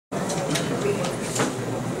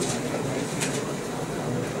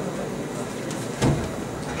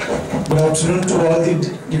Good afternoon to all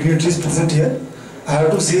the dignitaries present here. I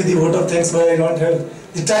have to say the vote of thanks, but I don't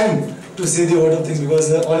have the time to say the vote of thanks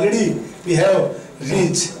because already we have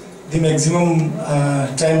reached the maximum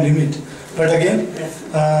time limit. But again,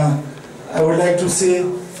 I would like to say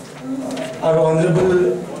our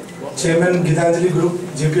Honorable Chairman Gitanjali Group,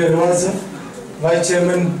 JP Agarwal sir, Vice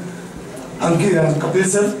Chairman Kapil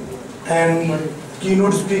sir, and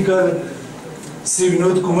keynote speaker Sri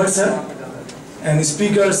Vinod Kumar sir, and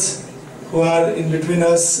speakers who are in between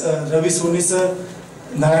us, Ravi Soni sir,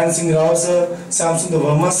 Narayan Singh Rao sir, Samsundar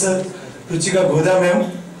Verma sir, Ruchika Godha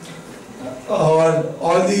ma'am, or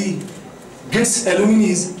all the GITS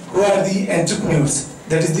alumni who are the entrepreneurs.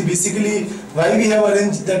 That is basically why we have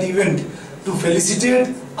arranged that event, to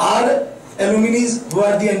felicitate our alumni who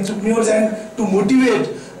are the entrepreneurs and to motivate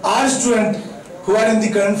our students who are in the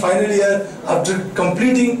current final year. After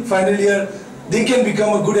completing final year, they can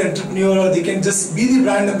become a good entrepreneur, or they can just be the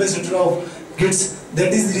brand ambassador of GITS.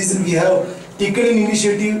 That is the reason we have taken an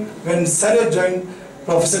initiative. When sir had joined,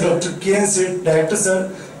 Professor Dr. K.N. Seth, Director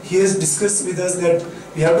sir, he has discussed with us that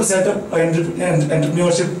we have to set up an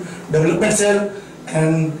entrepreneurship development cell,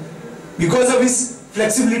 and because of his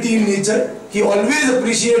flexibility in nature, he always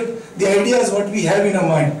appreciates the ideas what we have in our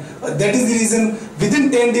mind. That is the reason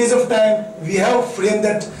within 10 days of time we have framed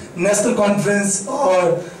that national conference,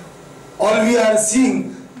 or all we are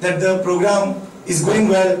seeing that the program is going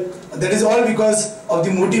well. That is all because of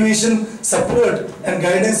the motivation, support and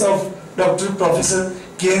guidance of Dr. Professor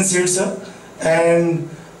K.N. Seth sir. And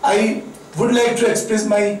I would like to express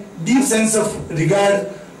my deep sense of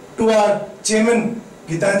regard to our Chairman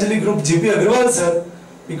Gitanjali Group, JP Agarwal sir,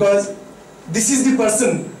 because this is the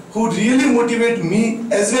person who really motivates me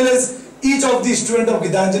as well as each of the students of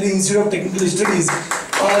Gitanjali Institute of Technical Studies.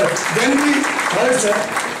 When we heard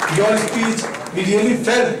sir, your speech, we really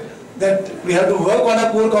felt that we have to work on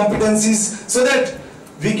our core competencies so that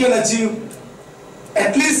we can achieve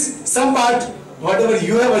at least some part whatever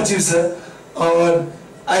you have achieved sir. Or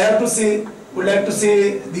I have to say, would like to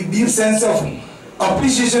say the deep sense of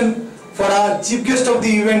appreciation for our chief guest of the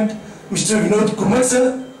event, Mr. Vinod Kumar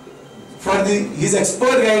sir, for his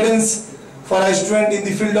expert guidance for our student in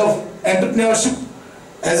the field of entrepreneurship,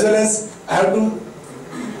 as well as I have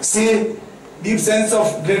to say deep sense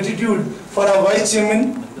of gratitude for our Vice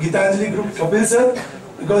Chairman Gitanjali Group, Kapil sir,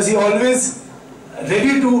 because he always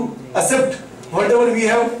ready to accept whatever we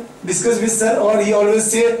have discussed with sir, or he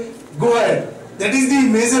always say go ahead. That is the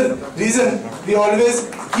major reason we always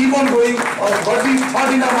keep on going, or what we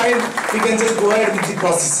thought in our mind, we can just go ahead with the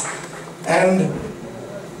process. And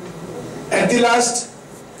at the last,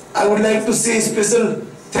 I would like to say special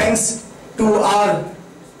thanks to our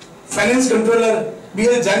finance controller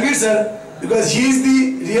B.L. Jangir sir, because he is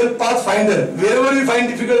the real pathfinder. Wherever we find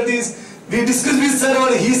difficulties, we discuss with sir,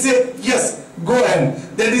 or he say yes, go ahead.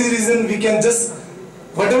 That is the reason we can just,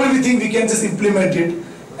 whatever we think, we can just implement it.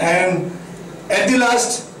 And at the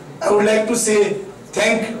last, I would like to say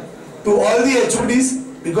thank to all the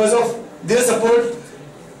HODs. Because of their support,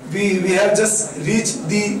 we have just reached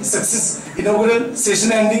the success inaugural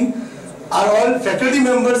session ending. Are all faculty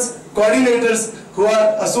members, coordinators who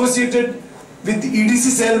are associated with the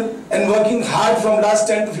EDC cell and working hard from last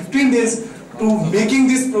 10 to 15 days to making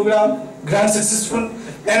this program grand successful,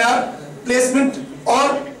 and our placement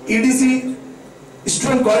or EDC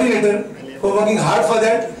student coordinator who are working hard for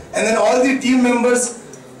that, and then all the team members,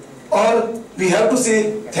 all we have to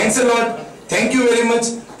say thanks a lot. Thank you very much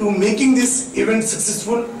to making this event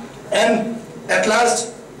successful. And at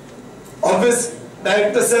last, always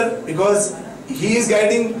Director sir, because he is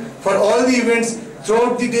guiding for all the events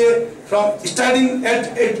throughout the day, from starting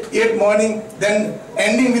at 8 morning, then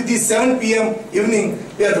ending with the 7 p.m. evening.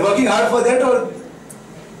 We are working hard for that, or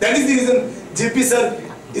that is the reason JP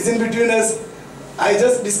sir is in between us. I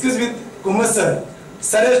just discussed with Kumar sir.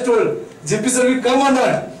 Sir has told JP sir will come or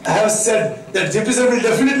not. I have said that JP sir will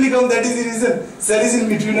definitely come. That is the reason sir is in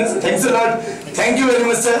between us. Thanks a lot. Thank you very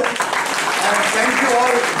much sir. And thank you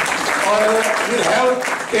all. We'll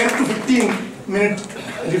have 10 to 15 minute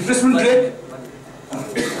refreshment break.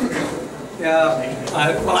 Yeah,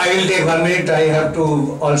 I will take 1 minute. I have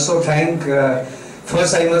to also thank,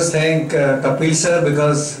 first I must thank Kapil sir,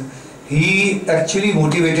 because he actually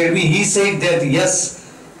motivated me. He said that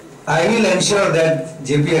yes, I will ensure that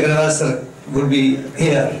JP Agarwal sir would be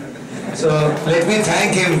here. So let me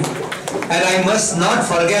thank him. And I must not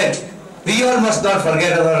forget, we all must not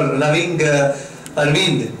forget our loving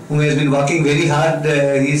Arvind, who has been working very hard.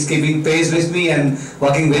 He is keeping pace with me and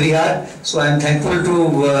working very hard. So I am thankful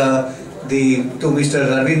to Mr.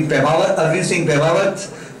 Arvind Singh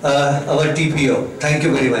Pemawat our TPO. Thank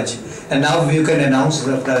you very much. And now you can announce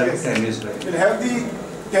the 10 minutes break. We'll have the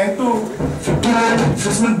 10 to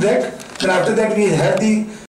 15 minute break. Then after that we have the